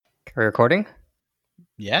Are we recording?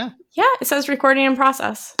 Yeah. Yeah, it says recording in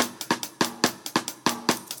process.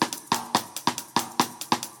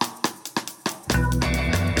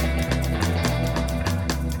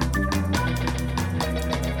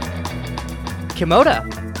 Kimoda,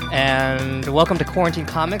 and welcome to Quarantine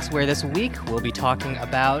Comics, where this week we'll be talking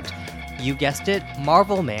about, you guessed it,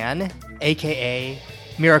 Marvel Man, aka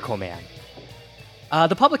Miracle Man.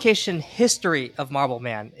 The publication history of Marvel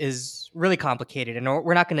Man is really complicated, and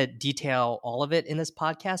we're not going to detail all of it in this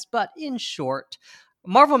podcast, but in short,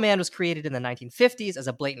 Marvel Man was created in the 1950s as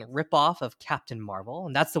a blatant ripoff of Captain Marvel,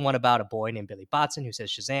 and that's the one about a boy named Billy Batson who says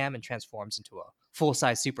Shazam and transforms into a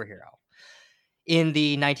full-size superhero. In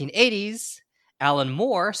the 1980s, Alan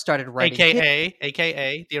Moore started writing...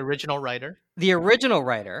 AKA the original writer. The original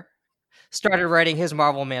writer started writing his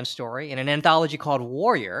Marvel Man story in an anthology called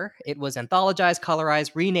Warrior. It was anthologized,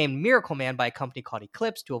 colorized, renamed Miracle Man by a company called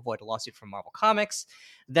Eclipse to avoid a lawsuit from Marvel Comics.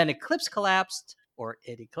 Then Eclipse collapsed, or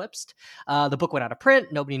it eclipsed. The book went out of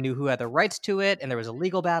print. Nobody knew who had the rights to it, and there was a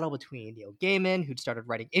legal battle between Neil Gaiman, who'd started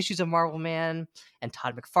writing issues of Marvel Man, and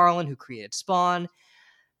Todd McFarlane, who created Spawn.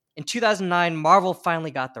 In 2009, Marvel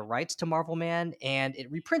finally got the rights to Marvel Man, and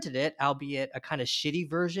it reprinted it, albeit a kind of shitty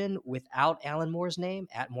version without Alan Moore's name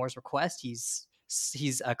at Moore's request. He's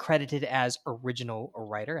credited as original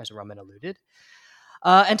writer, as Roman alluded.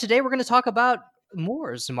 And today we're going to talk about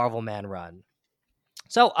Moore's Marvel Man run.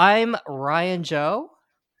 So I'm Ryan Joe.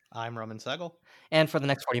 I'm Roman Segel. And for the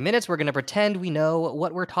next 40 minutes, we're going to pretend we know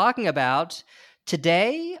what we're talking about.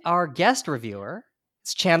 Today, our guest reviewer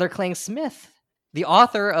is Chandler Kling Smith, the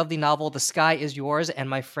author of the novel The Sky Is Yours, and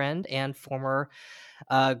my friend and former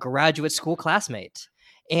graduate school classmate.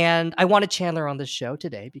 And I wanted Chandler on the show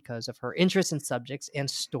today because of her interest in subjects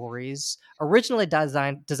and stories originally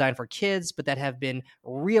designed for kids, but that have been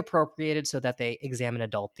reappropriated so that they examine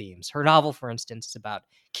adult themes. Her novel, for instance, is about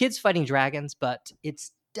kids fighting dragons, but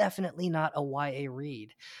it's definitely not a YA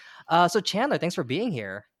read. So Chandler, thanks for being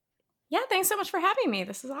here. Yeah, thanks so much for having me.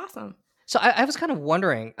 This is awesome. So I was kind of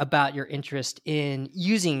wondering about your interest in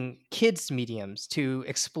using kids' mediums to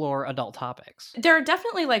explore adult topics. There are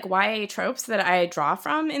definitely like YA tropes that I draw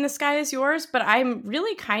from in The Sky Is Yours, but I'm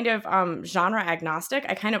really kind of genre agnostic.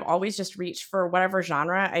 I kind of always just reach for whatever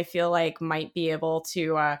genre I feel like might be able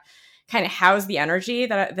to kind of house the energy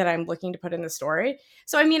that I'm looking to put in the story.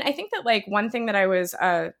 So, I mean, I think that like one thing that I was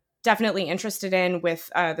definitely interested in with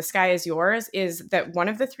The Sky Is Yours is that one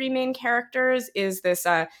of the three main characters is this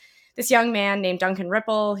young man named Duncan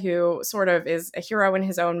Ripple, who sort of is a hero in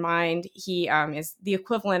his own mind. He is the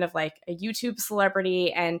equivalent of like a YouTube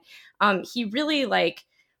celebrity, and he really like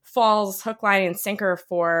falls hook, line, and sinker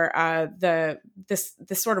for this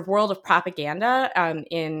sort of world of propaganda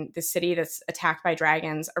in the city that's attacked by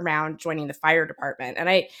dragons around joining the fire department. And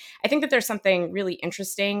I think that there's something really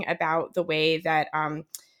interesting about the way that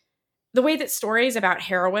stories about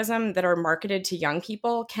heroism that are marketed to young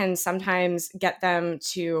people can sometimes get them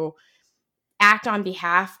to act on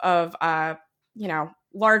behalf of,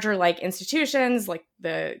 larger like institutions, like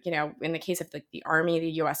in the case of the Army,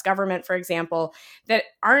 the U.S. government, for example, that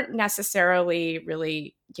aren't necessarily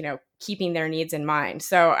really, keeping their needs in mind.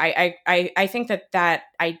 So I think that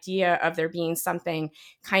idea of there being something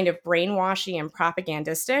kind of brainwashy and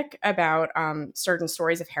propagandistic about certain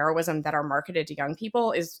stories of heroism that are marketed to young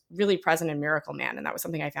people is really present in Miracle Man. And that was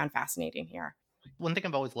something I found fascinating here. One thing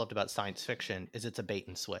I've always loved about science fiction is it's a bait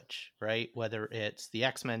and switch, right? Whether it's the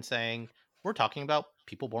X-Men saying, we're talking about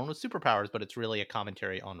people born with superpowers, but it's really a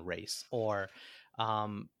commentary on race, or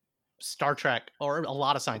Star Trek, or a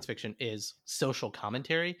lot of science fiction is social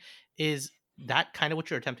commentary. Is that kind of what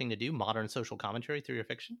you're attempting to do, modern social commentary through your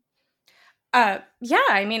fiction? Yeah,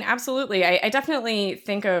 I mean, absolutely. I definitely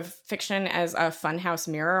think of fiction as a funhouse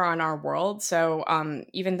mirror on our world. So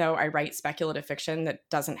even though I write speculative fiction that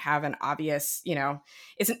doesn't have an obvious,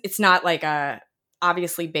 it's not like a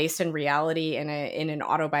obviously based in reality in an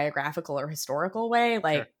autobiographical or historical way.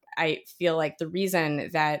 Like, sure. I feel like the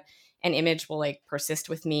reason that an image will like persist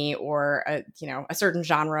with me, or a certain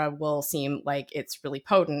genre will seem like it's really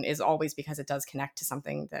potent, is always because it does connect to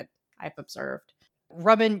something that I've observed.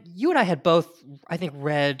 Robin, you and I had both, I think,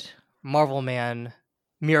 read Marvel Man,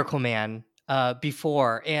 Miracle Man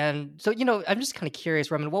before. And so, I'm just kind of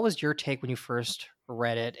curious, Robin, what was your take when you first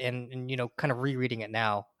read it, and kind of rereading it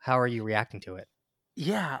now? How are you reacting to it?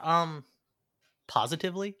 Yeah,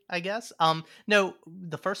 positively, I guess. No,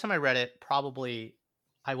 the first time I read it, probably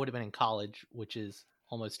I would have been in college, which is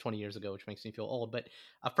almost 20 years ago, which makes me feel old. But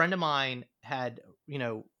a friend of mine had,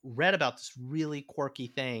 read about this really quirky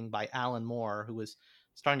thing by Alan Moore, who was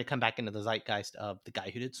starting to come back into the zeitgeist of the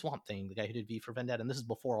guy who did Swamp Thing, the guy who did V for Vendetta. And this is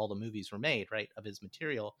before all the movies were made, right, of his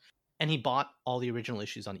material. and he bought all the original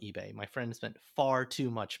issues on eBay. My friend spent far too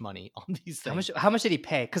much money on these things. How much did he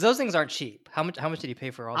pay? Because those things aren't cheap. How much did he pay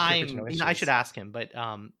for all the original issues? I should ask him, but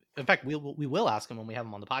in fact, we will ask him when we have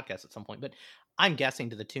him on the podcast at some point. But I'm guessing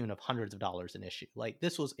to the tune of hundreds of dollars an issue. Like,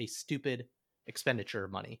 this was a stupid expenditure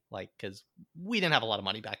of money, like, because we didn't have a lot of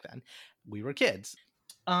money back then. We were kids.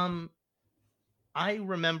 I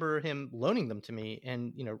remember him loaning them to me,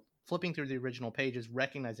 and flipping through the original pages,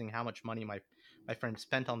 recognizing how much money my friend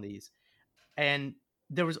spent on these, and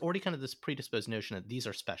there was already kind of this predisposed notion that these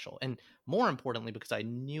are special. And more importantly, because I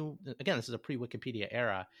knew, again, this is a pre-Wikipedia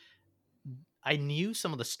era, I knew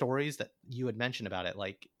some of the stories that you had mentioned about it,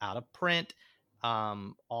 like out of print,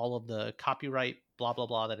 all of the copyright, blah, blah,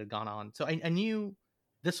 blah, that had gone on. So I knew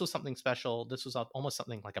this was something special. This was almost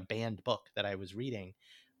something like a banned book that I was reading.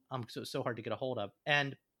 So it was so hard to get a hold of.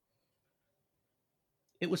 And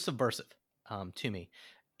it was subversive to me.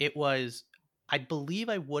 It was, I believe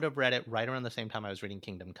I would have read it right around the same time I was reading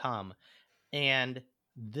Kingdom Come. And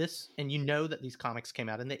that these comics came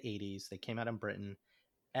out in the 80s. They came out in Britain.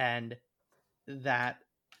 And that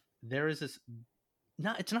there is this,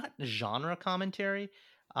 it's not genre commentary,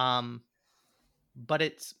 but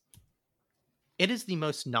it is the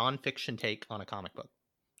most nonfiction take on a comic book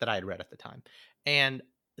that I had read at the time. And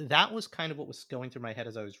that was kind of what was going through my head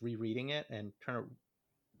as I was rereading it and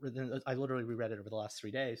I literally reread it over the last 3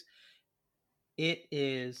 days. It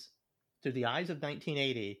is, through the eyes of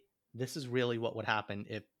 1980, this is really what would happen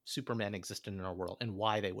if Superman existed in our world, and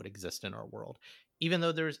why they would exist in our world. Even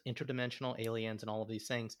though there's interdimensional aliens and all of these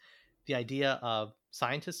things, the idea of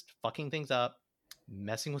scientists fucking things up,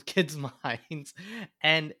 messing with kids' minds,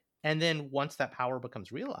 and then once that power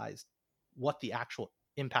becomes realized, what the actual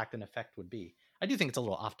impact and effect would be. I do think it's a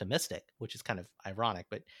little optimistic, which is kind of ironic,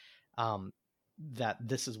 but that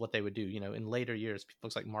this is what they would do. In later years,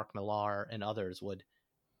 folks like Mark Millar and others would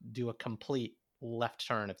do a complete left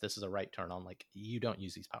turn if this is a right turn on, like, you don't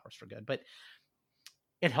use these powers for good. But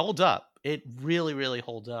it holds up. It really, really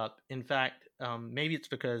holds up. In fact, maybe it's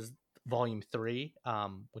because volume 3,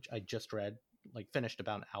 which I just read, finished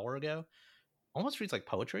about an hour ago, almost reads like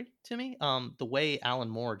poetry to me. The way Alan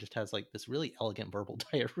Moore just has this really elegant verbal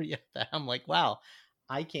diarrhea that I'm like, wow,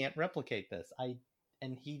 I can't replicate this.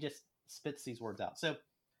 And he just spits these words out. So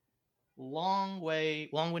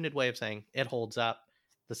long-winded way of saying it holds up.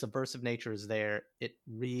 The subversive nature is there. It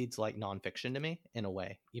reads like nonfiction to me in a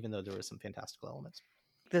way, even though there was some fantastical elements.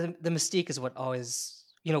 The mystique is what always,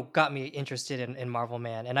 got me interested in Marvel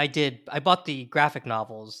Man. And I bought the graphic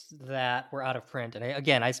novels that were out of print.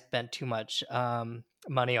 And I spent too much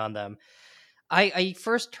money on them. I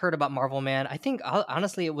first heard about Marvel Man, I think,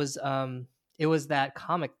 honestly, it was that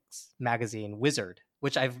comics magazine, Wizard,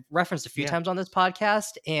 which I've referenced a few times on this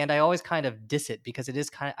podcast, and I always kind of diss it because it is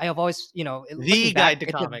kind of, I have always, the guide to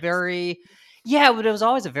comics. But it was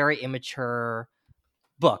always a very immature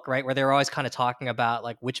book, right? Where they were always kind of talking about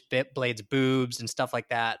which bit blades boobs and stuff like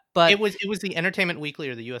that. But it was the Entertainment Weekly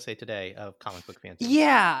or the USA Today of comic book fans.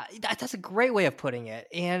 Yeah, that's a great way of putting it.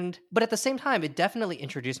 But at the same time, it definitely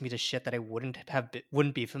introduced me to shit that I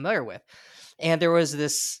wouldn't be familiar with. And there was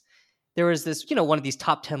this, one of these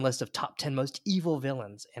top 10 lists of top 10 most evil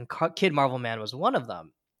villains, and Kid Marvel Man was one of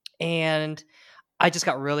them. And I just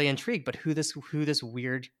got really intrigued, but who this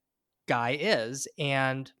weird guy is,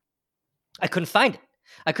 and I couldn't find it.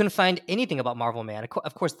 I couldn't find anything about Marvel Man.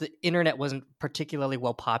 Of course, the internet wasn't particularly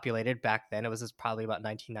well populated back then. It was probably about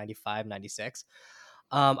 1995, 96.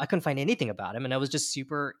 I couldn't find anything about him, and I was just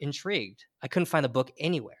super intrigued. I couldn't find the book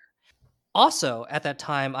anywhere. Also, at that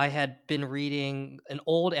time, I had been reading an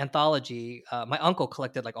old anthology. My uncle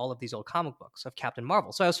collected all of these old comic books of Captain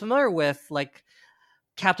Marvel. So I was familiar with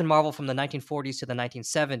Captain Marvel from the 1940s to the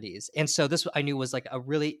 1970s. And so this I knew was a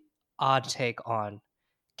really odd take on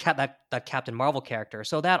that Captain Marvel character.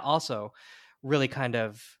 So that also really kind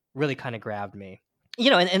of grabbed me.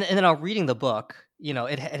 And then while reading the book,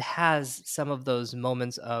 it has some of those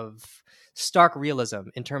moments of stark realism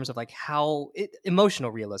in terms of emotional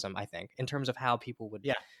realism, I think, in terms of how people would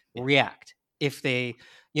react if they,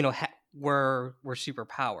 were super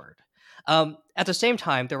powered. At the same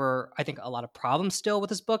time, there were, I think, a lot of problems still with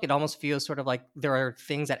this book. It almost feels sort of like there are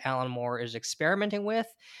things that Alan Moore is experimenting with,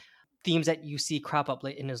 themes that you see crop up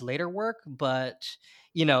in his later work, but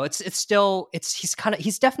he's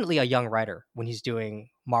definitely a young writer when he's doing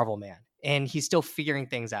Marvel Man, and he's still figuring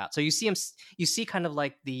things out. So you see kind of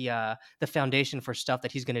the foundation for stuff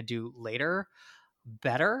that he's going to do later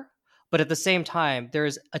better, but at the same time,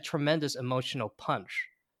 there's a tremendous emotional punch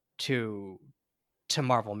to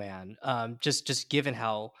Marvel Man. Just given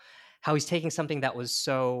how he's taking something that was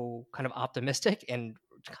so kind of optimistic and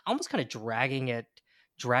almost kind of dragging it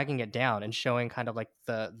dragging it down and showing kind of like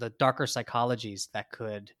the darker psychologies that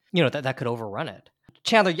could, that could overrun it.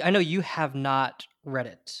 Chandler, I know you have not read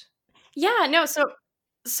it. Yeah, no, so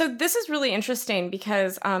this is really interesting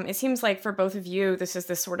because it seems like for both of you, this is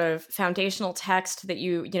this sort of foundational text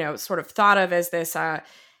that sort of thought of as this.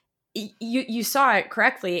 You saw it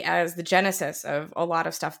correctly as the genesis of a lot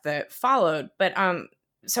of stuff that followed. But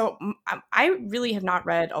I really have not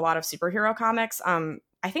read a lot of superhero comics.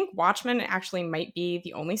 I think Watchmen actually might be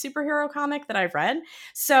the only superhero comic that I've read.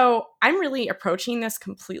 So I'm really approaching this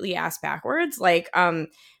completely ass backwards. Like, I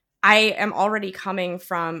am already coming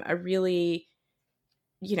from a really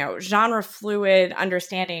genre fluid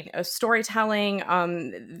understanding of storytelling.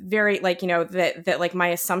 Very like, that like my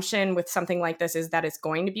assumption with something like this is that it's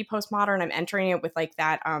going to be postmodern. I'm entering it with like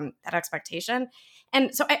that expectation.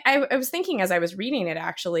 And so I was thinking as I was reading it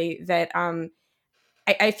actually that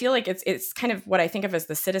I feel like it's kind of what I think of as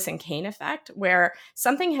the Citizen Kane effect, where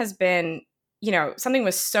something has been, something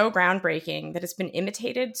was so groundbreaking that it's been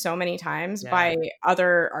imitated so many times by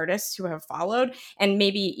other artists who have followed, and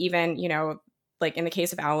maybe even, like in the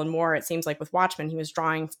case of Alan Moore, it seems like with Watchmen, he was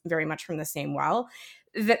drawing very much from the same well.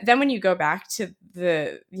 Then when you go back to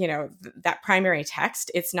that primary text,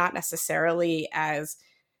 it's not necessarily as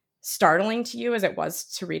startling to you as it was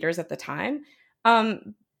to readers at the time.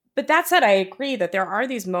 But that said, I agree that there are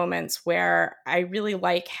these moments where I really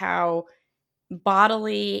like how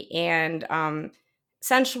bodily and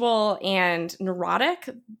sensual and neurotic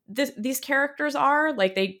these characters are.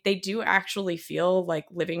 Like they do actually feel like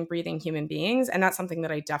living, breathing human beings, and that's something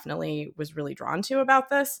that I definitely was really drawn to about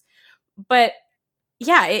this. But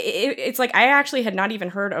yeah, it's like I actually had not even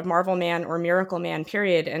heard of Marvel Man or Miracle Man,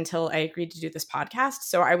 period, until I agreed to do this podcast.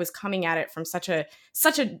 So I was coming at it from such a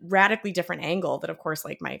radically different angle that, of course,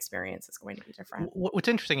 like my experience is going to be different. What's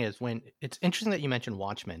interesting is it's interesting that you mentioned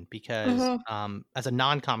Watchmen because as a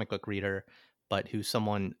non-comic book reader, but who's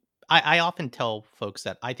someone I often tell folks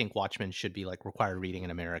that I think Watchmen should be like required reading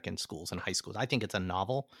in American schools and high schools. I think it's a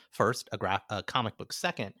novel first, a comic book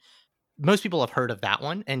second. Most people have heard of that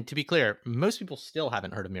one. And to be clear, most people still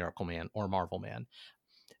haven't heard of Miracle Man or Marvel Man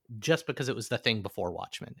just because it was the thing before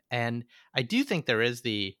Watchmen. And I do think there is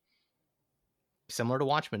similar to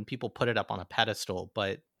Watchmen, people put it up on a pedestal,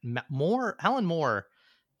 but Alan Moore,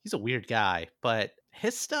 he's a weird guy, but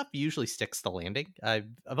his stuff usually sticks the landing. I've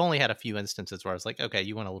only had a few instances where I was like, okay,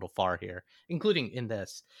 you went a little far here, including in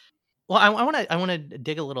this. Well, I want to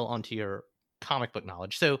dig a little onto your comic book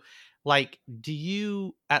knowledge. So, like, do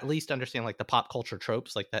you at least understand like the pop culture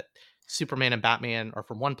tropes, like that Superman and Batman are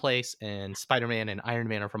from one place and Spider-Man and Iron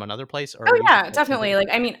Man are from another place? Or yeah, definitely. Like,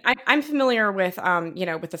 I mean, I'm familiar with,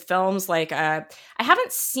 with the films. Like, I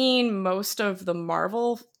haven't seen most of the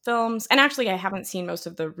Marvel films, and actually, I haven't seen most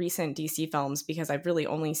of the recent DC films because I've really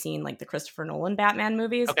only seen like the Christopher Nolan Batman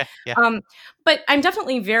movies. Okay, yeah. But I'm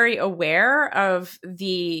definitely very aware of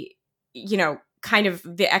the, kind of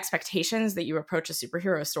the expectations that you approach a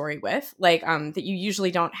superhero story with, like that you usually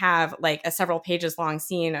don't have like a several pages long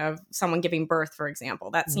scene of someone giving birth, for example.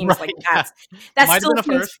 That seems like that still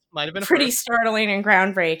seems pretty startling and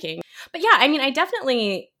groundbreaking. But yeah, I mean,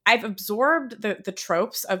 I've absorbed the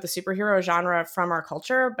tropes of the superhero genre from our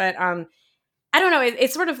culture, but I don't know.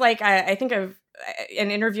 It's sort of like I think of an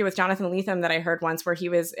interview with Jonathan Lethem that I heard once where he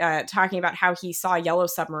was talking about how he saw Yellow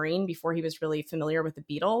Submarine before he was really familiar with the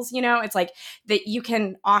Beatles. It's like that you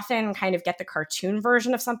can often kind of get the cartoon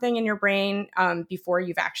version of something in your brain before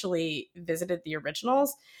you've actually visited the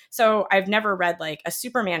originals. So I've never read like a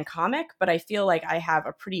Superman comic, but I feel like I have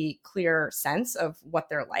a pretty clear sense of what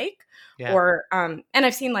they're like. Yeah. Or and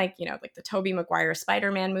I've seen like like the Tobey Maguire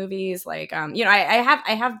Spider-Man movies. Like I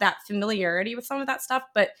have that familiarity with some of that stuff,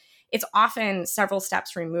 but it's often several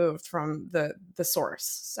steps removed from the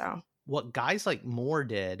source. So what guys like Moore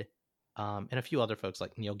did, and a few other folks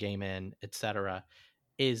like Neil Gaiman, etc.,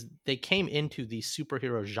 is they came into the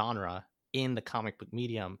superhero genre in the comic book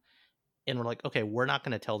medium and were like, okay, we're not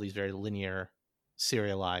going to tell these very linear,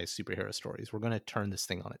 serialized superhero stories. We're going to turn this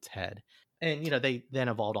thing on its head. And, they then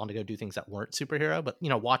evolved on to go do things that weren't superhero, but,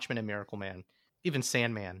 Watchmen and Miracle Man, even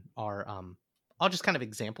Sandman are all just kind of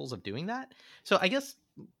examples of doing that. So I guess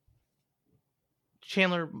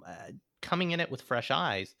Chandler, coming in it with fresh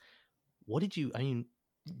eyes, would you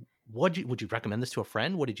recommend this to a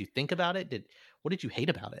friend? What did you think about it? What did you hate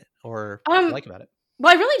about it or like about it?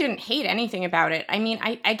 Well, I really didn't hate anything about it. I mean,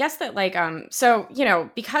 I guess that like, so,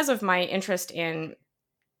 because of my interest in,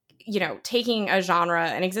 taking a genre,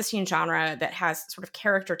 an existing genre that has sort of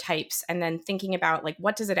character types and then thinking about like,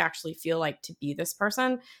 what does it actually feel like to be this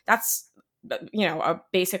person? That's, a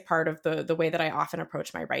basic part of the way that I often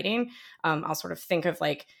approach my writing. I'll sort of think of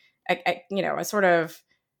like, a sort of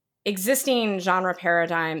existing genre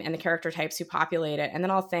paradigm and the character types who populate it. And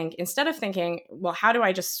then I'll think, instead of thinking, well, how do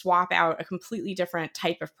I just swap out a completely different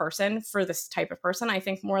type of person for this type of person? I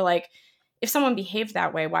think more like, if someone behaved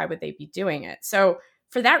that way, why would they be doing it? So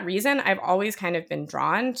for that reason, I've always kind of been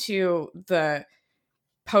drawn to the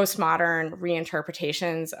postmodern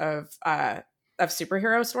reinterpretations of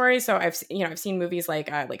superhero stories. So I've seen movies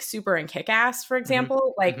like Super and Kick-Ass, for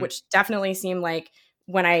example, which definitely seem like,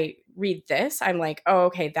 when I read this, I'm like, oh,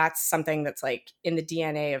 okay, that's something that's like in the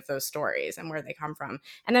DNA of those stories and where they come from.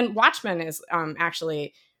 And then Watchmen is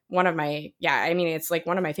actually one of my, it's like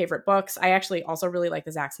one of my favorite books. I actually also really like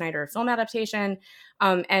the Zack Snyder film adaptation.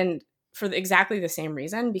 And for exactly the same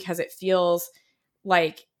reason, because it feels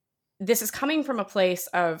like this is coming from a place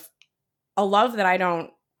of a love that I don't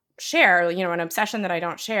share, an obsession that I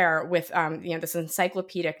don't share with, this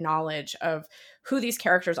encyclopedic knowledge of who these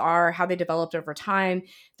characters are, how they developed over time,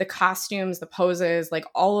 the costumes, the poses, like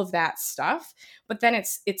all of that stuff. But then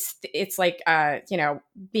it's like,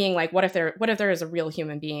 being like, what if there is a real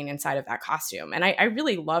human being inside of that costume? And I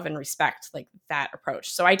really love and respect like that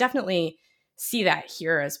approach. So I definitely see that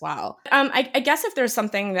here as well. I guess if there's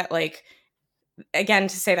something that, like, again,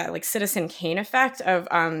 to say that, like, Citizen Kane effect of,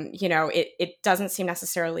 it doesn't seem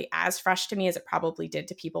necessarily as fresh to me as it probably did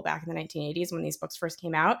to people back in the 1980s when these books first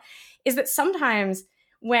came out, is that sometimes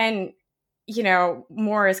when,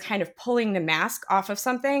 Moore is kind of pulling the mask off of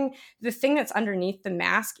something, the thing that's underneath the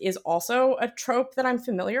mask is also a trope that I'm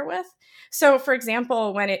familiar with. So, for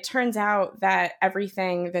example, when it turns out that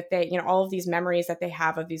everything that they, all of these memories that they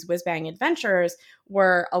have of these whiz-bang adventures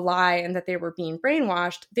were a lie and that they were being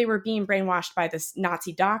brainwashed by this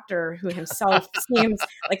Nazi doctor who himself seems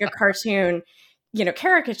like a cartoon,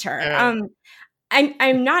 caricature.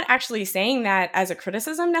 I'm not actually saying that as a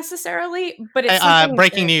criticism necessarily, but it's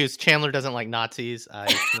breaking news: Chandler doesn't like Nazis.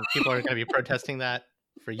 People are going to be protesting that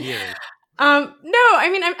for years. No, I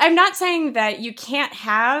mean, I'm not saying that you can't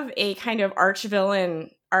have a kind of arch villain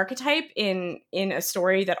archetype in a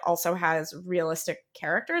story that also has realistic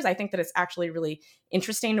characters. I think that it's actually really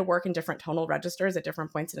interesting to work in different tonal registers at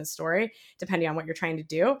different points in a story, depending on what you're trying to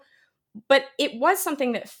do. But it was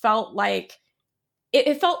something that felt like,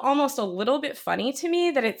 it felt almost a little bit funny to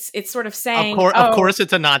me that it's sort of saying, of course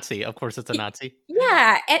it's a Nazi. Of course it's a Nazi.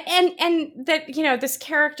 Yeah. And that, this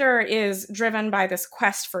character is driven by this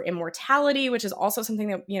quest for immortality, which is also something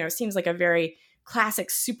that, seems like a very classic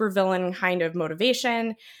supervillain kind of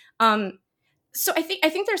motivation. So I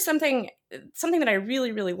think there's something that I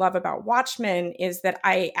really, really love about Watchmen is that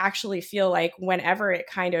I actually feel like whenever it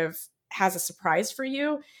kind of has a surprise for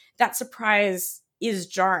you, that surprise is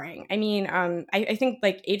jarring. I mean, I think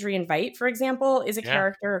like Adrian Veidt, for example, is a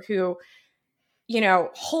character who,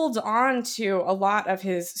 holds on to a lot of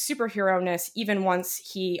his superhero-ness even once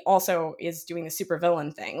he also is doing the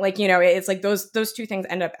supervillain thing. Like, it's like those two things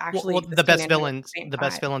end up actually the best villains. The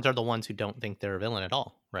best villains are the ones who don't think they're a villain at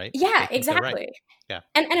all, right? Yeah, exactly. Right. Yeah,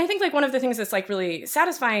 and I think like one of the things that's like really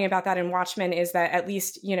satisfying about that in Watchmen is that at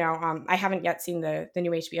least I haven't yet seen the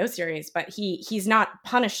new HBO series, but he's not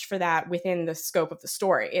punished for that within the scope of the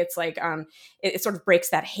story. It's like it sort of breaks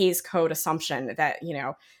that Hays Code assumption that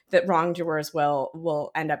that wrongdoers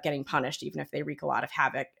will end up getting punished even if they wreak a lot of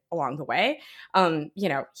havoc along the way.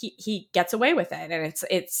 He gets away with it, and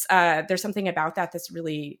it's there's something about that that's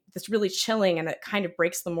really chilling, and that kind of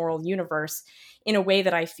breaks the moral universe in a way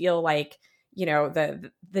that I feel like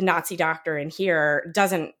the Nazi doctor in here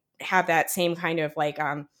doesn't have that same kind of like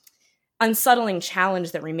unsettling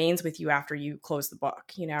challenge that remains with you after you close the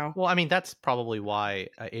book. Well, I mean, that's probably why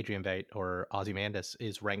Adrian Veidt or Ozymandias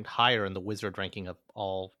is ranked higher in the Wizard ranking of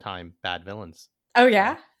all-time bad villains. Oh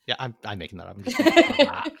yeah. Yeah, I'm making that up. I'm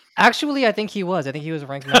just Actually, I think he was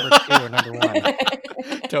ranked number 2 or number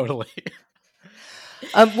 1. Totally.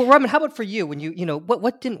 Well, Robin, how about for you? When you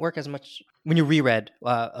what didn't work as much when you reread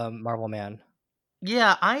Marvel Man?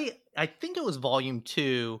 Yeah, I think it was volume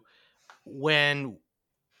 2 when,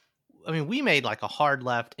 I mean, we made like a hard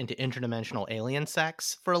left into interdimensional alien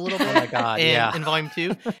sex for a little bit. Oh my god, in volume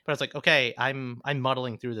 2. But I was like, okay, I'm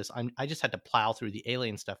muddling through this. I just had to plow through the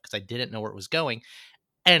alien stuff because I didn't know where it was going.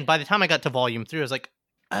 And by the time I got to volume 3, I was like,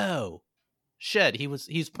 oh shit,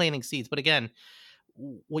 he's planting seeds. But again,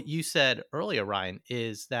 what you said earlier, Ryan,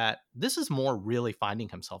 is that this is more really finding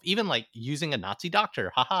himself, even like using a Nazi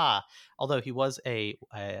doctor, haha. Although he was I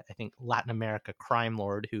think Latin America crime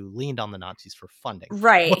lord who leaned on the Nazis for funding.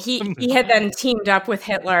 Right. He had then teamed up with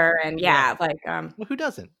Hitler, and well, who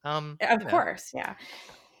doesn't? Of course, yeah.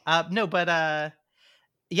 No, but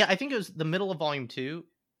yeah, I think it was the middle of volume 2.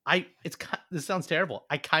 this sounds terrible.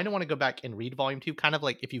 I kind of want to go back and read volume 2, kind of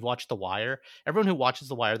like if you've watched The Wire. Everyone who watches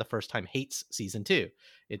The Wire the first time hates season 2.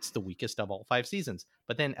 It's the weakest of all 5 seasons.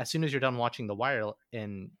 But then as soon as you're done watching The Wire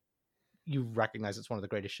and you recognize it's one of the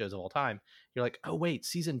greatest shows of all time, you're like, oh wait,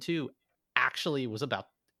 season 2 actually was about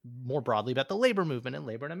more broadly about the labor movement and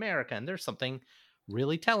labor in America, and there's something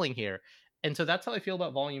really telling here. And so that's how I feel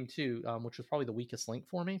about volume 2, which was probably the weakest link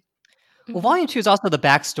for me. Well, volume 2 is also the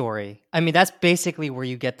backstory. I mean, that's basically where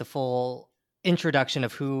you get the full introduction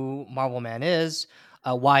of who Marvel Man is,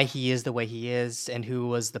 why he is the way he is, and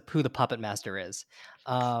who the puppet master is.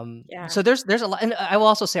 Yeah. So there's a lot, and I will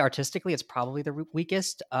also say artistically, it's probably the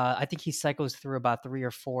weakest. I think he cycles through about 3 or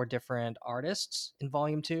 4 different artists in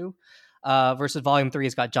volume 2. Versus volume 3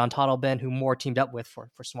 has got John Toddleben, who Moore teamed up with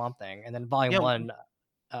for Swamp Thing, and then volume 1.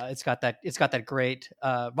 It's got that great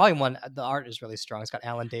volume 1. The art is really strong. It's got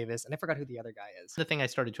Alan Davis, and I forgot who the other guy is. The thing I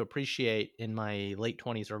started to appreciate in my late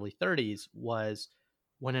 20s, early 30s was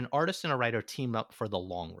when an artist and a writer team up for the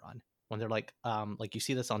long run. When they're like you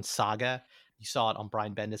see this on Saga, you saw it on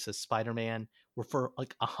Brian Bendis' Spider-Man, where for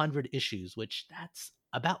like 100 issues, which that's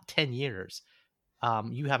about 10 years.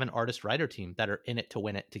 You have an artist-writer team that are in it to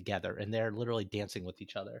win it together, and they're literally dancing with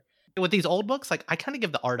each other. With these old books, like I kind of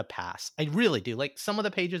give the art a pass. I really do. Like some of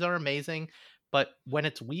the pages are amazing, but when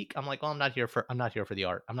it's weak, I'm like, well, I'm not here for the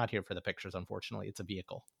art. I'm not here for the pictures. Unfortunately, it's a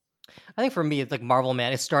vehicle. I think for me, it's like Marvel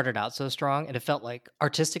Man. It started out so strong, and it felt like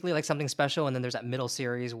artistically like something special. And then there's that middle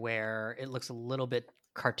series where it looks a little bit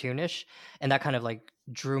cartoonish, and that kind of like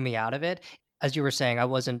drew me out of it. As you were saying, I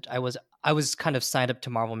was kind of signed up to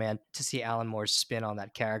Marvel Man to see Alan Moore's spin on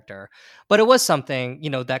that character, but it was something,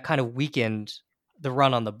 that kind of weakened the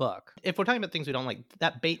run on the book. If we're talking about things we don't like,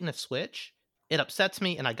 that bait and a switch, it upsets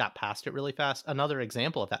me, and I got past it really fast. Another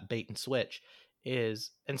example of that bait and switch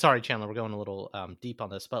is, and sorry, Chandler, we're going a little deep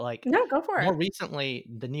on this, but like, no, go for it. More recently,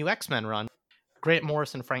 the new X-Men run, Grant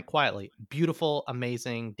Morrison, Frank Quitely, beautiful,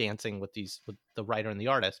 amazing dancing with the writer and the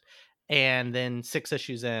artist. And then 6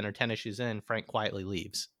 issues in or 10 issues in, Frank Quitely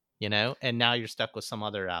leaves, and now you're stuck with some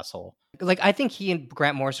other asshole. Like, I think he and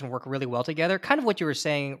Grant Morrison work really well together. Kind of what you were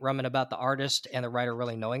saying, Roman, about the artist and the writer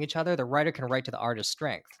really knowing each other. The writer can write to the artist's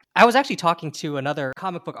strength. I was actually talking to another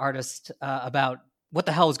comic book artist about what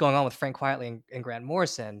the hell was going on with Frank Quitely and Grant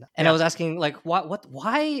Morrison. And I was asking, like,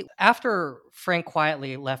 why after Frank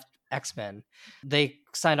Quitely left X-Men, they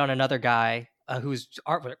signed on another guy whose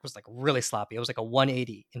artwork was like really sloppy. It was like a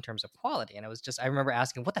 180 in terms of quality. And I remember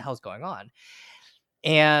asking, what the hell's going on?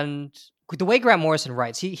 And the way Grant Morrison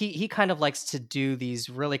writes, he kind of likes to do these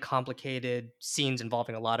really complicated scenes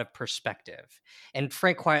involving a lot of perspective. And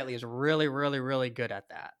Frank Quitely is really, really, really good at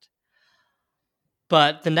that.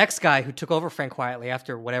 But the next guy who took over Frank Quitely,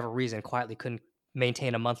 after whatever reason, Quitely couldn't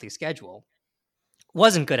maintain a monthly schedule,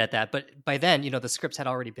 wasn't good at that. But by then, the scripts had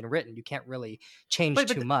already been written. You can't really change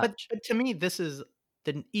too much. But to me, this is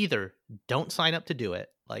then either don't sign up to do it.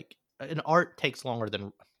 Like an art takes longer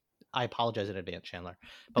than. I apologize in advance, Chandler.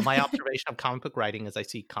 But my observation of comic book writing is I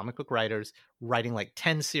see comic book writers writing like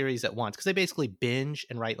 10 series at once because they basically binge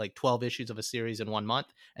and write like 12 issues of a series in 1 month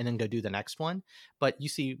and then go do the next one. But you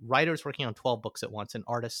see writers working on 12 books at once, and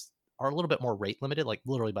artists are a little bit more rate limited, like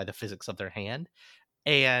literally by the physics of their hand.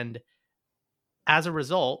 And as a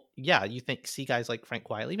result, yeah, you see guys like Frank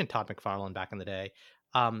Quitely, even Todd McFarlane back in the day,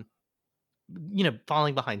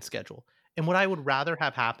 falling behind schedule. And what I would rather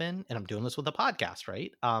have happen, and I'm doing this with a podcast,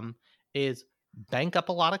 right, is bank up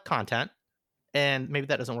a lot of content. And maybe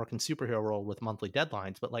that doesn't work in superhero world with monthly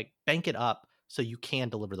deadlines, but like bank it up so you can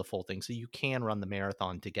deliver the full thing, so you can run the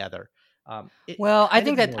marathon together. I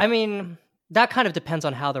think that, that kind of depends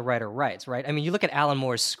on how the writer writes, right? I mean, you look at Alan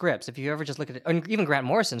Moore's scripts. If you ever just look at it, and even Grant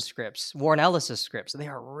Morrison's scripts, Warren Ellis's scripts, they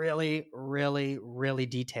are really, really, really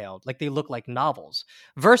detailed. Like they look like novels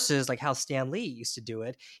versus like how Stan Lee used to do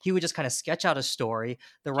it. He would just kind of sketch out a story.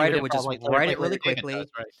 The writer would just write it really quickly.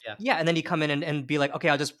 Does, right? Yeah. And then he'd come in and be like, okay,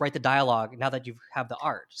 I'll just write the dialogue now that you have the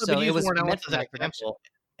art. So it was meant for that production.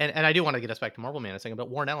 And I do want to get us back to Marvel Man a second, but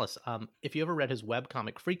Warren Ellis, if you ever read his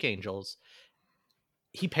webcomic Freak Angels,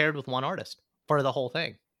 he paired with one artist for the whole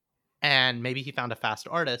thing, and maybe he found a fast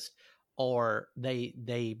artist, or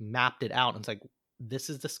they mapped it out and it's like, this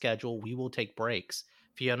is the schedule, we will take breaks.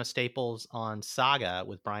 Fiona Staples on Saga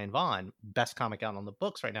with Brian Vaughan, best comic out on the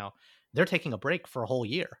books right now, they're taking a break for a whole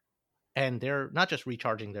year, and they're not just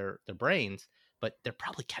recharging their brains, but they're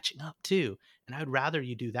probably catching up too. And I'd rather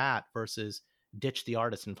you do that versus ditch the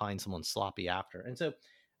artist and find someone sloppy after. And so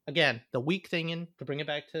again, the weak thing, and to bring it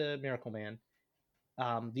back to Miracle Man,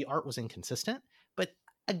 the art was inconsistent, but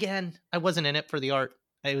again, I wasn't in it for the art.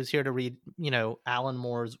 I was here to read, Alan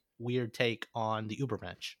Moore's weird take on the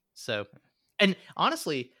Ubermensch. So, And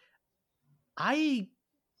honestly, I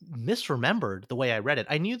misremembered the way I read it.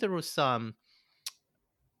 I knew there was some.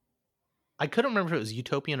 I couldn't remember if it was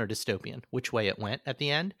utopian or dystopian, which way it went at the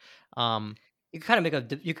end. You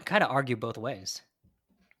can kind of argue both ways.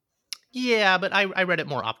 Yeah, but I read it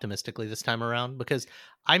more optimistically this time around because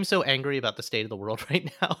I'm so angry about the state of the world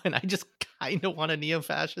right now, and I just kind of want a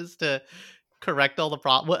neo-fascist to correct all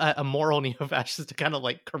the a moral neo-fascist to kind of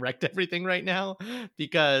like correct everything right now,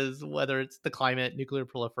 because whether it's the climate, nuclear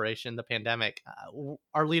proliferation, the pandemic,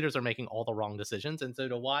 our leaders are making all the wrong decisions, and so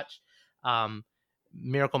to watch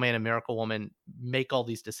Miracle Man and Miracle Woman make all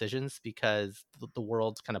these decisions because the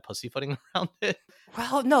world's kind of pussyfooting around it.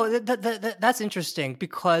 Well, no, that's interesting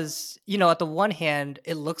because, at the one hand,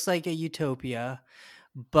 it looks like a utopia,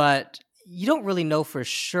 but you don't really know for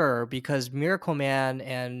sure because Miracle Man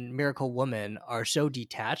and Miracle Woman are so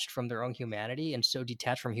detached from their own humanity and so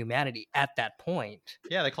detached from humanity at that point.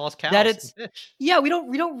 Yeah, they call us cows. That it's yeah, we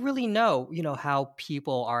don't really know, how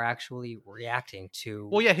people are actually reacting to.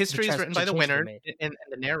 Well, yeah, history is written by the winner, and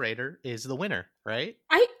the narrator is the winner, right?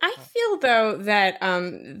 I feel though that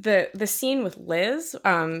the scene with Liz,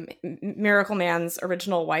 Miracle Man's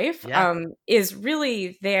original wife, is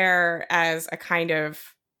really there as a kind of,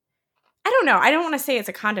 I don't know. I don't want to say it's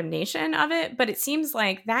a condemnation of it, but it seems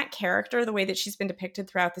like that character, the way that she's been depicted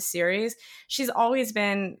throughout the series, she's always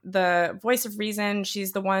been the voice of reason.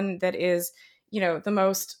 She's the one that is,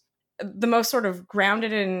 the most sort of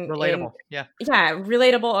grounded and relatable.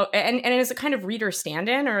 Relatable. And is a kind of reader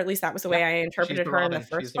stand-in, or at least that was the way I interpreted her in the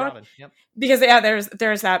first book. Yep. Because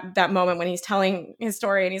there's that moment when he's telling his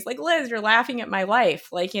story and he's like, Liz, you're laughing at my life.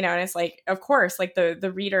 Like, and it's like, of course, like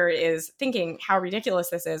the reader is thinking how ridiculous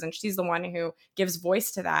this is. And she's the one who gives voice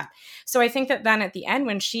to that. So I think that then at the end,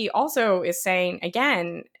 when she also is saying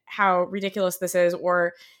again, how ridiculous this is,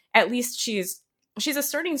 or at least she's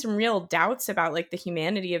asserting some real doubts about like the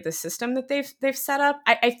humanity of the system that they've set up.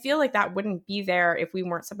 I feel like that wouldn't be there if we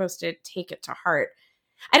weren't supposed to take it to heart.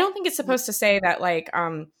 I don't think it's supposed to say that like,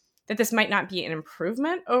 that this might not be an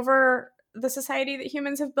improvement over the society that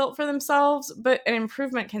humans have built for themselves, but an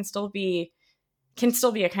improvement can still be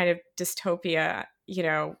a kind of dystopia,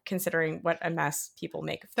 considering what a mess people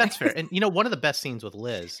make of things. That's fair. And, one of the best scenes with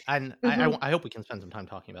Liz, and I hope we can spend some time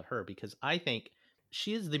talking about her, because I think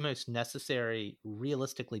she is the most necessary,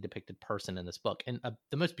 realistically depicted person in this book. And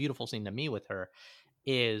the most beautiful scene to me with her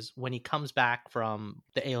is when he comes back from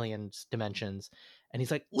the aliens dimensions and he's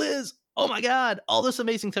like, Liz, oh my God, all this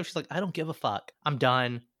amazing stuff. She's like, I don't give a fuck. I'm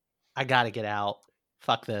done. I got to get out.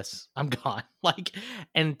 Fuck this. I'm gone.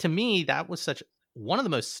 And to me, that was such one of the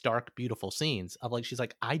most stark, beautiful scenes of like, she's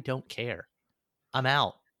like, I don't care. I'm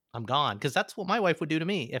out. I'm gone. Because that's what my wife would do to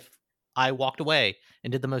me if I walked away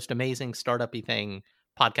and did the most amazing startup-y thing,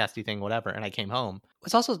 podcasty thing, whatever, and I came home.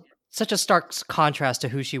 It's also such a stark contrast to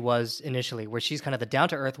who she was initially, where she's kind of the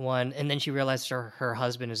down-to-earth one, and then she realized her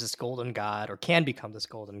husband is this golden god, or can become this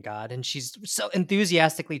golden god, and she's so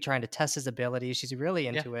enthusiastically trying to test his abilities. She's really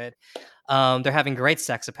into it. They're having great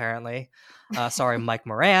sex, apparently. Sorry, Mike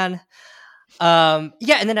Moran. And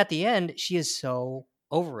then at the end, she is so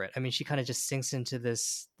over it. I mean, she kind of just sinks into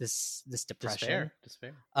this depression.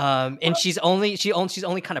 Despair. And she's only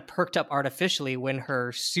kind of perked up artificially when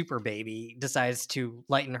her super baby decides to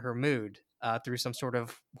lighten her mood through some sort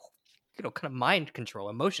of kind of mind control,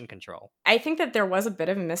 emotion control. I think that there was a bit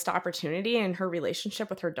of a missed opportunity in her relationship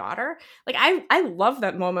with her daughter. Like I love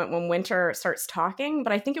that moment when Winter starts talking,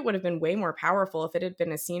 but I think it would have been way more powerful if it had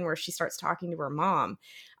been a scene where she starts talking to her mom,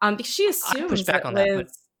 because she assumes that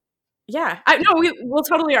Liz. Yeah, we'll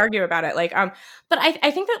totally argue about it. But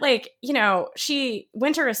I think that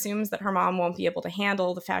Winter assumes that her mom won't be able to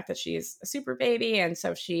handle the fact that she's a super baby, and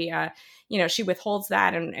so she, she withholds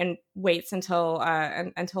that and waits until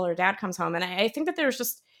her dad comes home. And I think that there's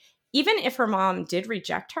just, even if her mom did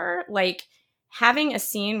reject her, like having a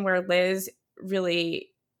scene where Liz really,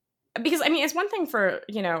 because I mean, it's one thing for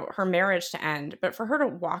her marriage to end, but for her to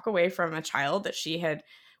walk away from a child that she had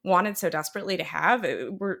wanted so desperately to have.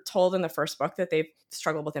 We're told in the first book that they've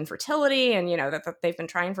struggled with infertility and, that they've been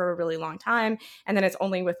trying for a really long time. And then it's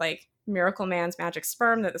only with like Miracle Man's magic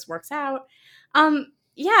sperm that this works out.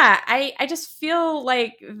 I just feel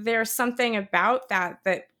like there's something about that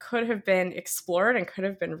could have been explored and could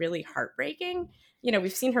have been really heartbreaking.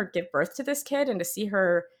 We've seen her give birth to this kid, and to see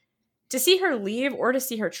her leave or to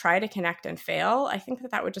see her try to connect and fail, I think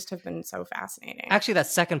that would just have been so fascinating. Actually, that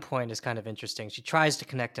second point is kind of interesting. She tries to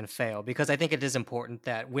connect and fail, because I think it is important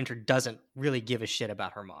that Winter doesn't really give a shit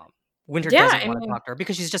about her mom. Winter doesn't want to talk to her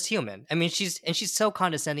because she's just human. I mean, she's so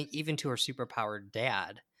condescending even to her superpowered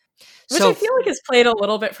dad. Which I feel like is played a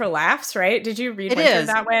little bit for laughs, right? Did you read Winter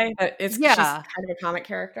that way? That she's kind of a comic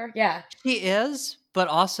character? Yeah. She is, but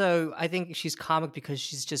also I think she's comic because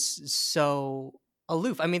she's just so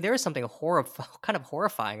aloof. I mean, there is something kind of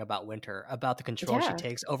horrifying about Winter, about the control she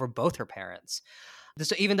takes over both her parents.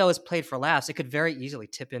 So even though it's played for laughs, it could very easily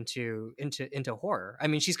tip into horror. I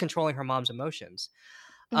mean, she's controlling her mom's emotions,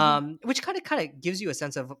 which kind of gives you a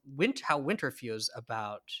sense of how Winter feels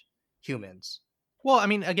about humans. Well, I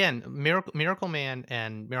mean, again, Miracle Man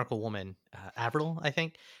and Miracle Woman, Avril, I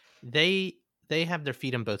think, they have their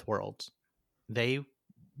feet in both worlds. They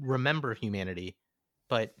remember humanity,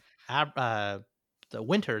 but the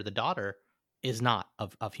Winter, the daughter, is not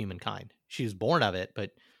of humankind. She was born of it,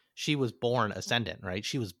 but she was born ascendant, right?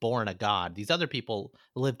 She was born a god. These other people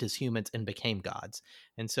lived as humans and became gods.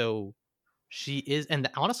 And so she is, and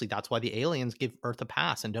honestly, that's why the aliens give Earth a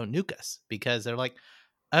pass and don't nuke us, because they're like,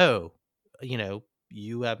 oh,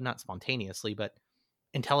 you have not spontaneously, but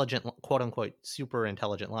intelligent, quote unquote, super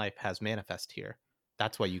intelligent life has manifest here.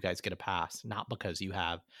 That's why you guys get a pass, not because you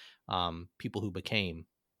have people who became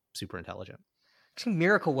super intelligent. Actually,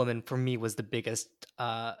 Miracle Woman for me was the biggest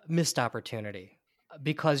missed opportunity,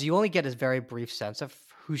 because you only get a very brief sense of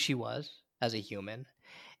who she was as a human,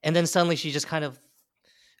 and then suddenly she just kind of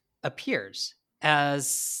appears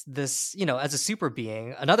as this, as a super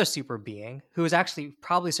being, another super being who has actually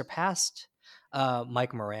probably surpassed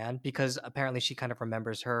Mike Moran, because apparently she kind of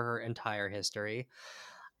remembers her entire history.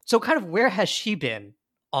 So kind of where has she been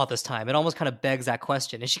all this time? It almost kind of begs that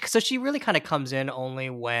question. So she really kind of comes in only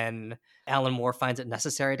when Alan Moore finds it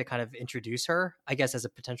necessary to kind of introduce her, I guess, as a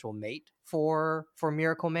potential mate for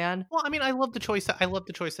Miracle Man. Well, I mean, I love the choice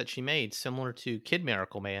that she made, similar to Kid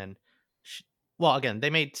Miracle Man. Well, again, they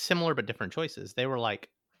made similar but different choices. They were like,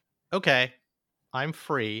 okay, I'm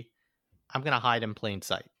free. I'm going to hide in plain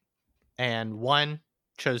sight. And one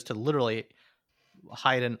chose to literally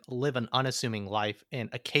hide and live an unassuming life and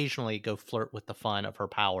occasionally go flirt with the fun of her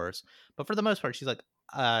powers. But for the most part, she's like,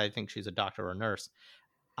 I think she's a doctor or a nurse.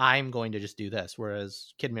 I'm going to just do this.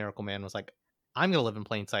 Whereas Kid Miracle Man was like, I'm going to live in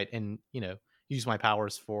plain sight and, use my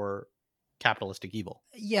powers for capitalistic evil.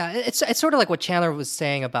 Yeah, it's sort of like what Chandler was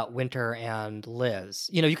saying about Winter and Liz.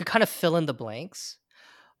 You could kind of fill in the blanks,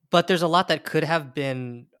 but there's a lot that could have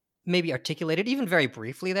been maybe articulated even very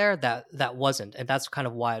briefly there that wasn't, and that's kind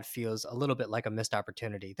of why it feels a little bit like a missed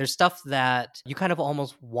opportunity. There's stuff that you kind of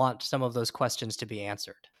almost want some of those questions to be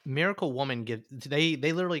answered. Miracle Woman they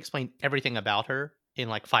literally explain everything about her in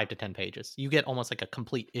like 5 to 10 pages. You get almost like a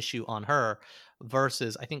complete issue on her,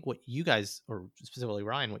 versus I think what you guys, or specifically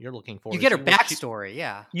Ryan, what you're looking for, you get her backstory.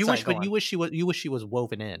 You wish she was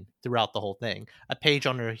woven in throughout the whole thing. A page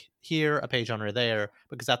on her here, a page on her there,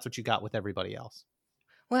 because that's what you got with everybody else.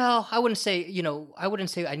 Well, I wouldn't say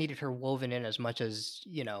I needed her woven in as much as,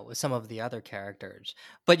 some of the other characters.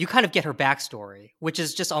 But you kind of get her backstory, which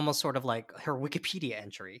is just almost sort of like her Wikipedia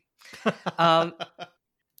entry. And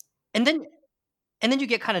then you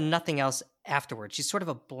get kind of nothing else afterwards. She's sort of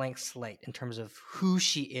a blank slate in terms of who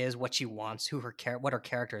she is, what she wants, what her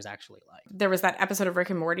character is actually like. There was that episode of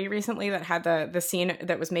Rick and Morty recently that had the scene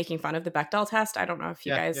that was making fun of the Bechdel test. I don't know if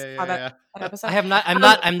you guys saw that episode. I have not. I'm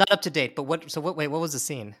not up to date. But what was the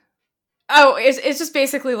scene? Oh, it's just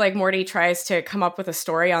basically like Morty tries to come up with a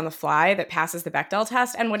story on the fly that passes the Bechdel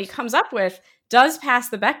test, and what he comes up with does pass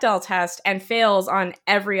the Bechdel test and fails on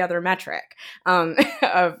every other metric of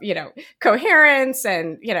coherence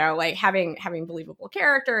and like having believable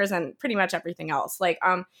characters and pretty much everything else.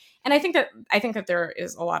 And I think that there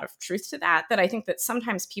is a lot of truth to that. That I think that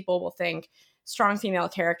sometimes people will think strong female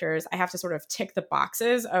characters, I have to sort of tick the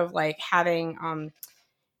boxes of like having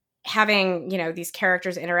these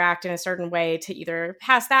characters interact in a certain way to either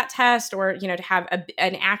pass that test or to have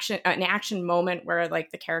an action moment where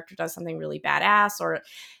like the character does something really badass,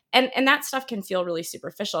 and that stuff can feel really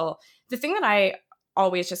superficial. The thing that I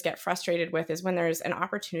always just get frustrated with is when there's an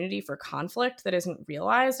opportunity for conflict that isn't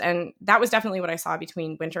realized, and that was definitely what I saw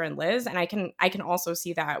between Winter and Liz, and I can also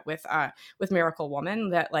see that with Miracle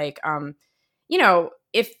Woman, that like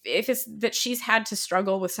if it's that she's had to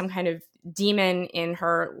struggle with some kind of demon in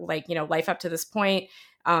her, like, life up to this point,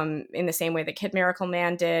 in the same way that Kid Miracle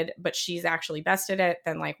Man did, but she's actually bested it,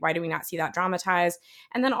 then like, why do we not see that dramatized?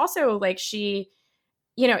 And then also like she,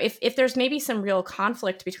 if there's maybe some real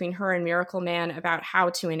conflict between her and Miracle Man about how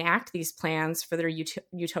to enact these plans for their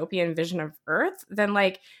utopian vision of Earth, then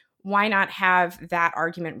like, why not have that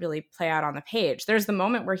argument really play out on the page? There's the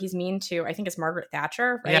moment where he's mean to, I think it's Margaret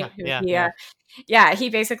Thatcher, right? He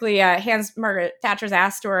basically hands Margaret Thatcher's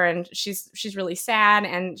ass to her, and she's really sad.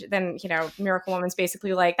 And then, Miracle Woman's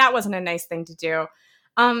basically like, that wasn't a nice thing to do.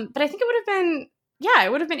 But I think it would have been yeah,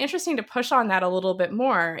 it would have been interesting to push on that a little bit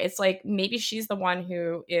more. It's like maybe she's the one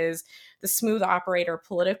who is the smooth operator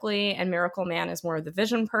politically, and Miracle Man is more of the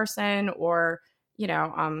vision person, or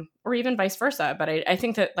or even vice versa. But I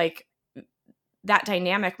think that like that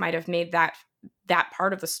dynamic might have made that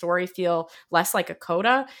part of the story feel less like a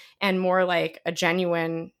coda and more like a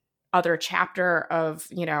genuine other chapter of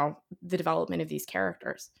the development of these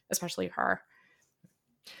characters, especially her.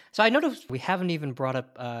 So I noticed we haven't even brought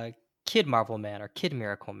up Kid Marvel Man or Kid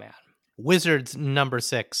Miracle Man. Wizard's number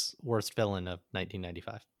 6 worst villain of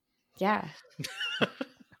 1995. Yeah.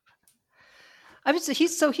 I mean,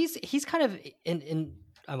 he's kind of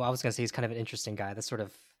I was going to say he's kind of an interesting guy. That's sort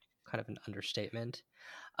of kind of an understatement.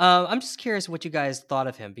 I'm just curious what you guys thought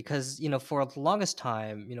of him, because for the longest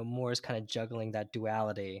time, Moore is kind of juggling that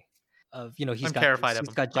duality of he's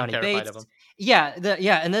got Johnny Bates. Yeah,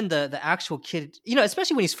 and then the actual kid,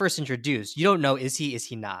 especially when he's first introduced, you don't know, is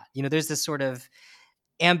he not? There's this sort of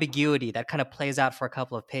ambiguity that kind of plays out for a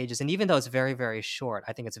couple of pages, and even though it's very, very short,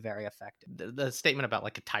 I think it's very effective. The statement about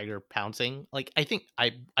like a tiger pouncing, like I think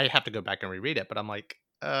I have to go back and reread it, but I'm like,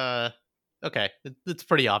 okay, it's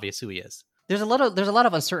pretty obvious who he is. There's a lot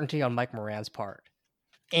of uncertainty on Mike Moran's part.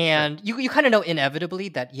 And you kind of know inevitably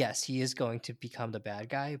that, yes, he is going to become the bad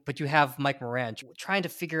guy, but you have Mike Moran trying to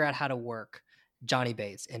figure out how to work Johnny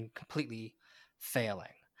Bates and completely failing.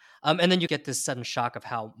 And then you get this sudden shock of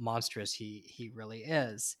how monstrous he really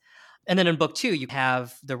is. And then in book 2, you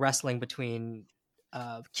have the wrestling between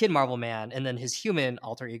Kid Marvel Man and then his human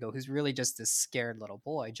alter ego, who's really just this scared little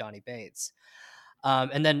boy, Johnny Bates.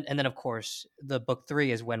 And then of course the book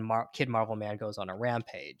 3 is when Kid Marvel Man goes on a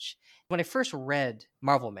rampage. When I first read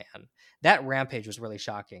Marvel Man, that rampage was really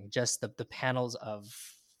shocking. Just the panels of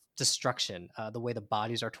destruction, the way the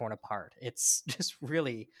bodies are torn apart. It's just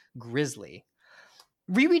really grisly.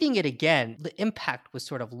 Rereading it again, the impact was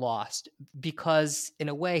sort of lost because in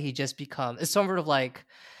a way he just becomes, it's sort of like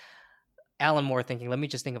Alan Moore thinking, let me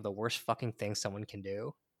just think of the worst fucking thing someone can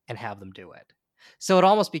do and have them do it. So it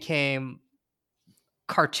almost became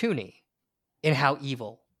cartoony in how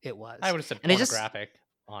evil it was. I would have said pornographic,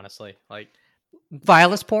 honestly. Like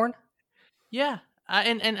violence porn? Yeah.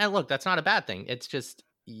 And look, that's not a bad thing. It's just,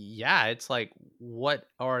 yeah, it's like, what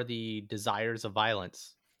are the desires of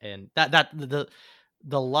violence? And that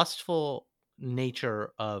the lustful nature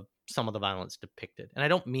of some of the violence depicted. And I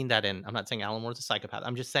don't mean that I'm not saying Alan Moore's a psychopath.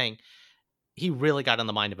 I'm just saying he really got in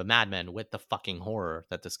the mind of a madman with the fucking horror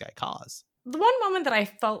that this guy caused. The one moment that I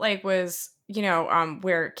felt like was,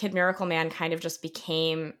 where Kid Miracle Man kind of just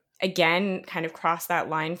became, again, kind of crossed that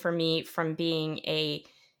line for me from being an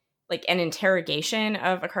interrogation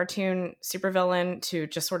of a cartoon supervillain to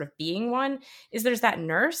just sort of being one, is there's that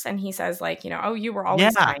nurse and he says like, oh, you were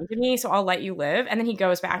always kind to me, so I'll let you live. And then he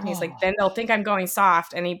goes back and he's like, then they'll think I'm going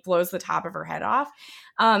soft, and he blows the top of her head off.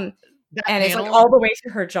 And it's like all the way to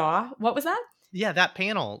her jaw. What was that? Yeah, that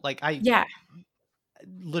panel. Like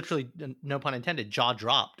literally, no pun intended, jaw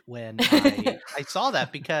dropped when I saw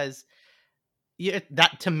that, because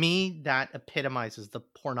that to me, that epitomizes the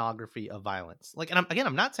pornography of violence. Like, and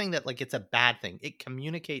I'm not saying that like it's a bad thing. It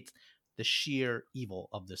communicates the sheer evil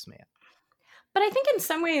of this man. But I think in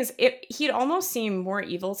some ways he'd almost seem more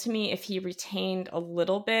evil to me if he retained a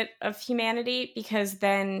little bit of humanity, because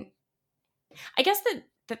then I guess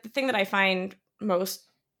that the thing that I find most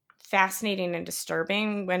fascinating and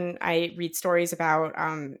disturbing when I read stories about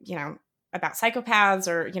about psychopaths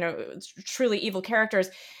or truly evil characters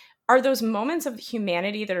are those moments of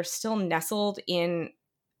humanity that are still nestled in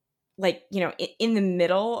in the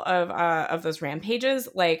middle of those rampages.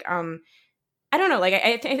 Like I don't know, like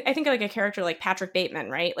I think like a character like Patrick Bateman,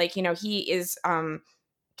 right? Like he is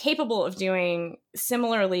capable of doing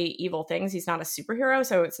similarly evil things. He's not a superhero,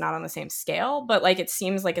 so it's not on the same scale, but like it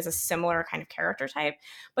seems like it's a similar kind of character type.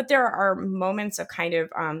 But there are moments of kind of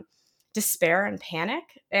despair and panic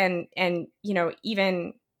and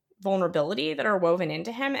even vulnerability that are woven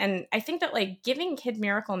into him. And I think that like giving Kid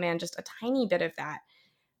Miracle Man just a tiny bit of that,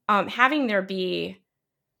 having there be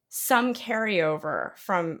some carryover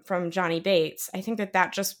from Johnny Bates, I think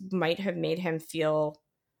that just might have made him feel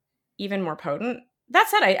even more potent. That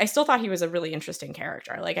said, I still thought he was a really interesting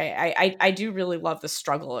character. Like I do really love the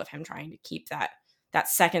struggle of him trying to keep that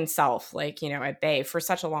second self, like, at bay for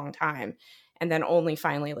such a long time, and then only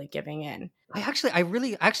finally like giving in. I actually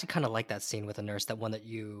kind of like that scene with the nurse, that one that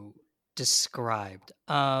you described.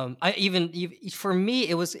 For me,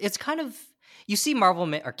 it's kind of, you see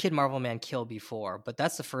Kid Marvel Man kill before, but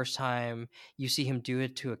that's the first time you see him do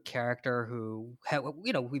it to a character who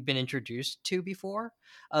we've been introduced to before.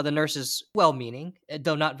 The nurse is well-meaning,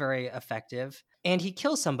 though not very effective, and he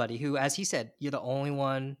kills somebody who, as he said, you're the only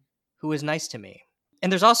one who is nice to me.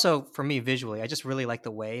 And there's also, for me, visually, I just really like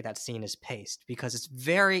the way that scene is paced, because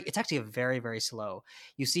it's actually a very, very slow.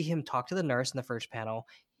 You see him talk to the nurse in the first panel,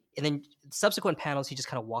 and then subsequent panels, he just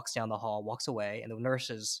kind of walks down the hall, walks away, and the nurse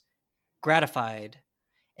is gratified,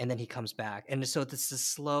 and then he comes back. And so it's a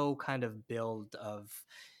slow kind of build of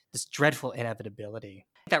this dreadful inevitability.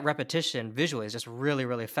 That repetition visually is just really,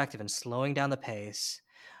 really effective in slowing down the pace.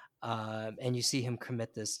 And you see him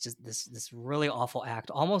commit this really awful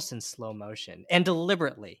act almost in slow motion and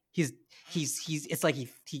deliberately. He's it's like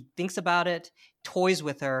he thinks about it, toys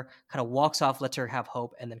with her, kind of walks off, lets her have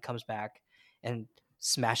hope, and then comes back and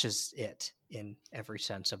smashes it in every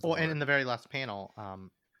sense of the Well, word. and in the very last panel,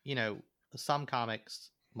 some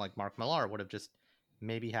comics like Mark Millar would have just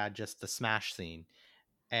maybe had just the smash scene,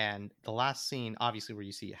 and the last scene, obviously, where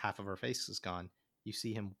you see half of her face is gone. You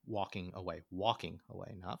see him walking away,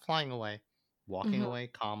 not flying away, walking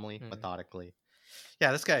away calmly, methodically.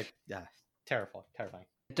 Yeah, this guy, terrifying.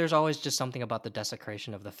 There's always just something about the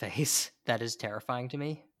desecration of the face that is terrifying to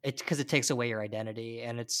me. It's because it takes away your identity,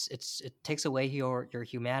 and it takes away your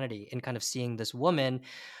humanity. And kind of seeing this woman,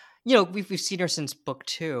 we've seen her since book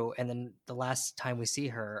 2, and then the last time we see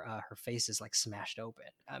her, her face is like smashed open.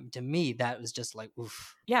 To me, that was just like,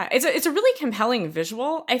 oof. Yeah, it's a really compelling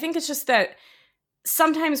visual. I think it's just that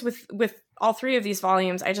sometimes with all 3 of these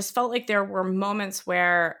volumes, I just felt like there were moments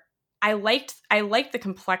where I liked the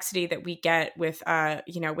complexity that we get with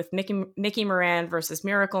with Mickey Moran versus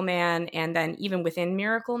Miracle Man, and then even within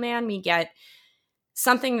Miracle Man, we get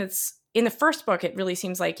something that's in the first book. It really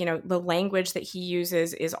seems like the language that he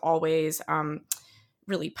uses is always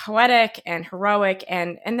really poetic and heroic,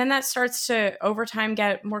 and then that starts to over time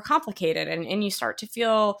get more complicated, and you start to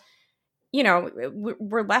feel.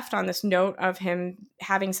 We're left on this note of him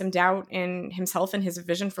having some doubt in himself and his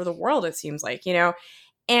vision for the world, it seems like,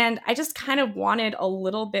 and I just kind of wanted a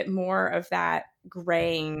little bit more of that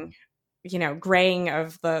graying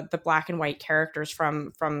of the black and white characters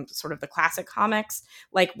from sort of the classic comics,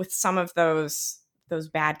 like with some of those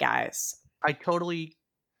bad guys. I totally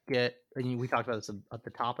get, and we talked about this at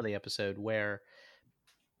the top of the episode, where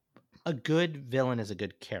a good villain is a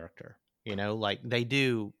good character. Like they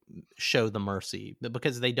do show the mercy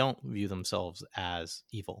because they don't view themselves as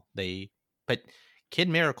evil. But Kid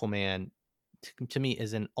Miracle Man, to me,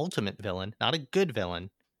 is an ultimate villain, not a good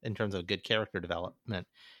villain in terms of good character development,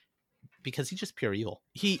 because he's just pure evil.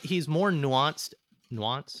 He's more nuanced.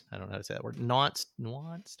 I don't know how to say that word. Nuanced.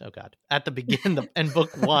 Oh God! At the beginning in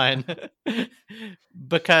book 1,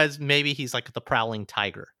 because maybe he's like the prowling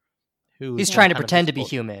tiger, who he's trying to pretend to be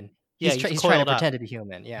human. Yeah, he's trying to pretend to be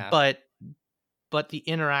human. Yeah, but the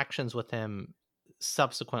interactions with him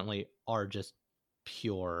subsequently are just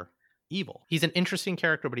pure evil. He's an interesting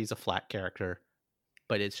character, but he's a flat character.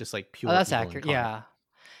 But it's just like pure. Oh, that's evil accurate. incarnate.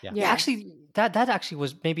 Yeah. Actually, that actually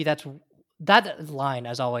was, maybe that line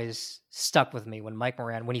has always stuck with me when Mike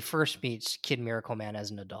Moran, when he first meets Kid Miracle Man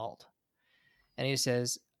as an adult, and he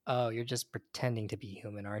says, "Oh, you're just pretending to be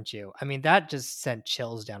human, aren't you?" I mean, that just sent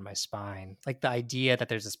chills down my spine. Like the idea that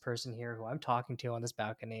there's this person here who I'm talking to on this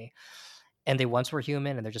balcony, and they once were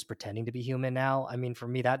human and they're just pretending to be human now. I mean, for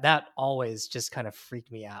me, that always just kind of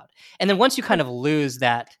freaked me out. And then once you kind of lose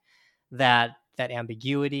that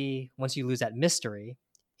ambiguity, once you lose that mystery,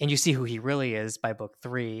 and you see who he really is by book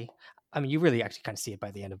 3. I mean, you really actually kind of see it by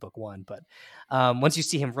the end of book 1, but once you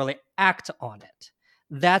see him really act on it,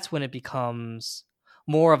 that's when it becomes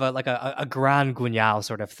more of a Grand Guignol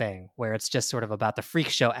sort of thing, where it's just sort of about the freak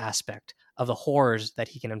show aspect of the horrors that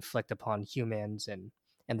he can inflict upon humans and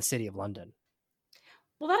the city of London.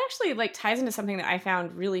 Well, that actually ties into something that I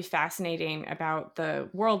found really fascinating about the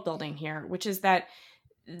world building here, which is that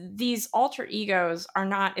these alter egos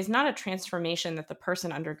is not a transformation that the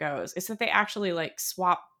person undergoes. It's that they actually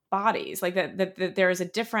swap bodies, like that there is a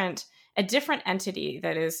different entity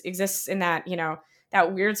that exists in that,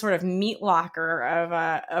 that weird sort of meat locker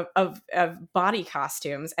of body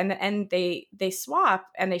costumes, and they swap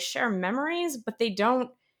and they share memories, but they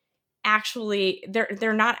don't actually,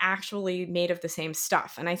 they're not actually made of the same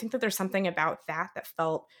stuff. And I think that there's something about that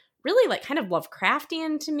felt really kind of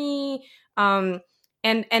Lovecraftian to me.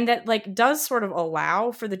 And that does sort of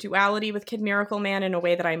allow for the duality with Kid Miracle Man in a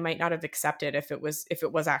way that I might not have accepted if it was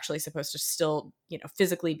actually supposed to still,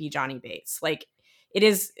 physically be Johnny Bates. It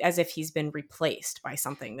is as if he's been replaced by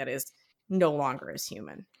something that is no longer as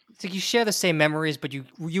human. So you share the same memories, but you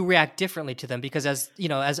react differently to them because,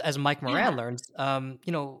 as Mike Moran learns,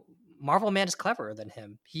 Marvel Man is cleverer than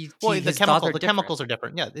him. The chemicals are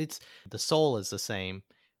different. Yeah, the soul is the same,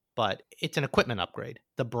 but it's an equipment upgrade.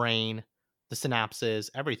 The brain, the synapses,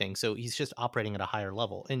 everything. So he's just operating at a higher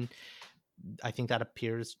level, and I think that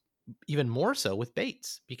appears even more so with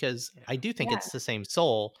Bates, because I do think Yeah. it's the same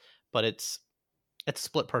soul, but it's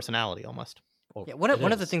split personality almost. Or Yeah, it one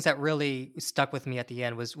of the is. things that really stuck with me at the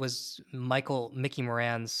end was Mickey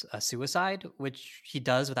Moran's suicide, which he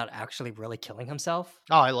does without actually really killing himself.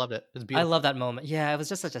 Oh, I loved it. It's I beautiful. love that moment. Yeah, it was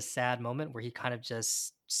just such a sad moment where he kind of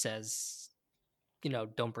just says,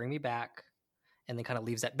 don't bring me back, and then kind of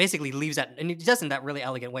basically leaves that, and he does in that really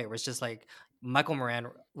elegant way, where it's just like, Michael Moran,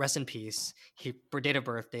 rest in peace. For date of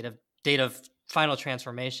birth, date of final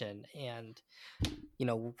transformation, and he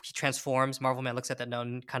transforms. Marvel Man looks at that note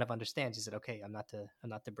and kind of understands. He said, "Okay, I'm not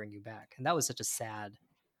to bring you back," and that was such a sad.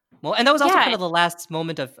 Well, and that was also Yeah. kind of the last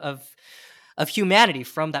moment of humanity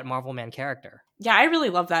from that Marvel Man character. Yeah, I really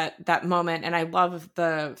love that moment, and I love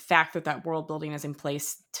the fact that world building is in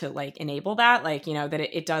place to like enable that, like that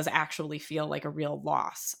it does actually feel like a real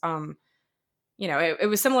loss. It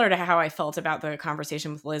was similar to how I felt about the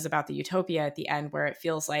conversation with Liz about the utopia at the end, where it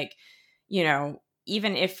feels like,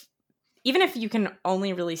 even if you can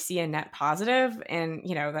only really see a net positive, and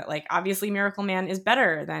that like obviously Miracle Man is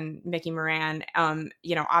better than Mickey Moran,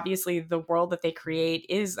 obviously the world that they create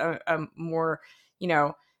is a more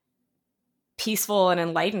peaceful and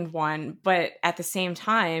enlightened one, but at the same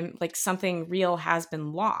time, like something real has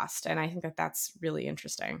been lost, and I think that's really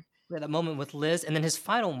interesting. Yeah, that moment with Liz, and then his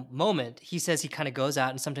final moment, he says he kind of goes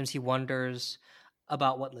out, and sometimes he wonders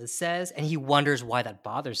about what Liz says, and he wonders why that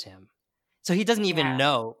bothers him. So he doesn't even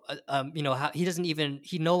know, how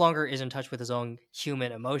he no longer is in touch with his own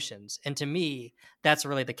human emotions. And to me, that's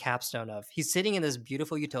really the capstone of, he's sitting in this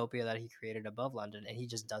beautiful utopia that he created above London, and he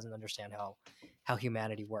just doesn't understand how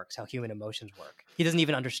humanity works, how human emotions work. He doesn't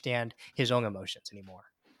even understand his own emotions anymore.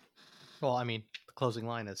 Well, I mean, the closing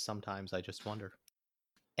line is, sometimes I just wonder.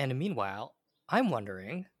 And meanwhile, I'm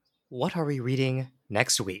wondering, what are we reading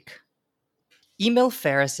next week? Emil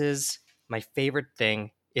Ferris's My Favorite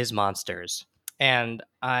Thing is Monsters, and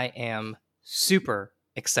I am super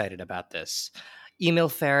excited about this. Emil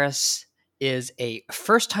Ferris is a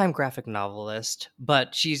first-time graphic novelist,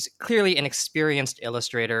 but she's clearly an experienced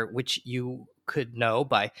illustrator, which you could know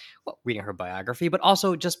by reading her biography, but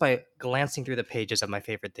also just by glancing through the pages of My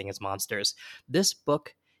Favorite Thing is Monsters. This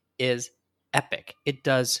book is epic. It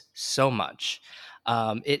does so much.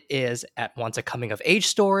 It is at once a coming-of-age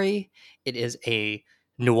story, it is a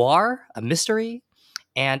noir, a mystery,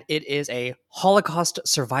 and it is a Holocaust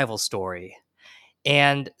survival story.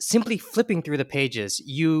 And simply flipping through the pages,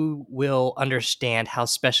 you will understand how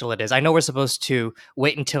special it is. I know we're supposed to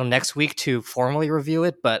wait until next week to formally review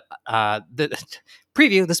it, but the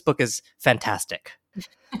preview, this book is fantastic.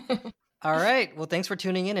 All right. Well, thanks for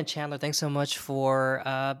tuning in, and Chandler, thanks so much for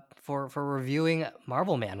reviewing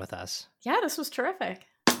Marvel Man with us. Yeah, this was terrific.